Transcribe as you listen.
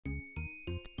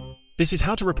This is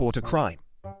how to report a crime.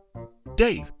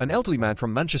 Dave, an elderly man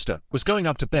from Manchester, was going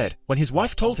up to bed when his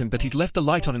wife told him that he'd left the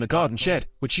light on in a garden shed,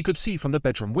 which she could see from the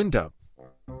bedroom window.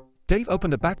 Dave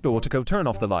opened the back door to go turn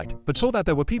off the light, but saw that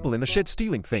there were people in the shed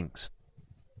stealing things.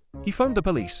 He phoned the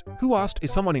police, who asked,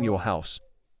 "Is someone in your house?"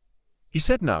 He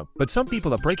said no, but some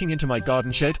people are breaking into my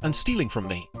garden shed and stealing from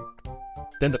me.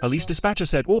 Then the police dispatcher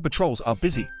said all patrols are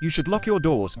busy, you should lock your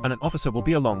doors and an officer will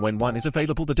be along when one is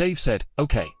available. Dave said,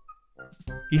 "Okay."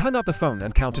 He hung up the phone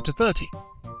and counted to 30.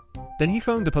 Then he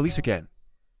phoned the police again.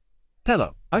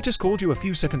 "Hello, I just called you a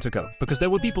few seconds ago because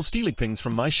there were people stealing things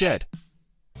from my shed.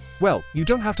 Well, you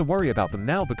don't have to worry about them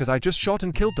now because I just shot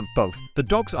and killed them both. The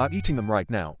dogs are eating them right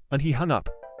now," and he hung up.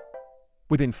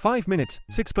 Within 5 minutes,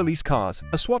 6 police cars,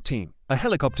 a SWAT team, a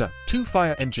helicopter, 2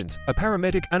 fire engines, a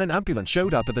paramedic and an ambulance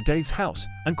showed up at the Dave's house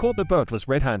and caught the burglars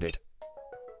red-handed.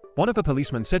 One of the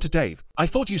policemen said to Dave, "I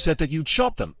thought you said that you'd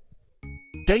shot them."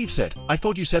 Dave said, "I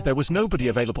thought you said there was nobody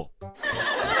available."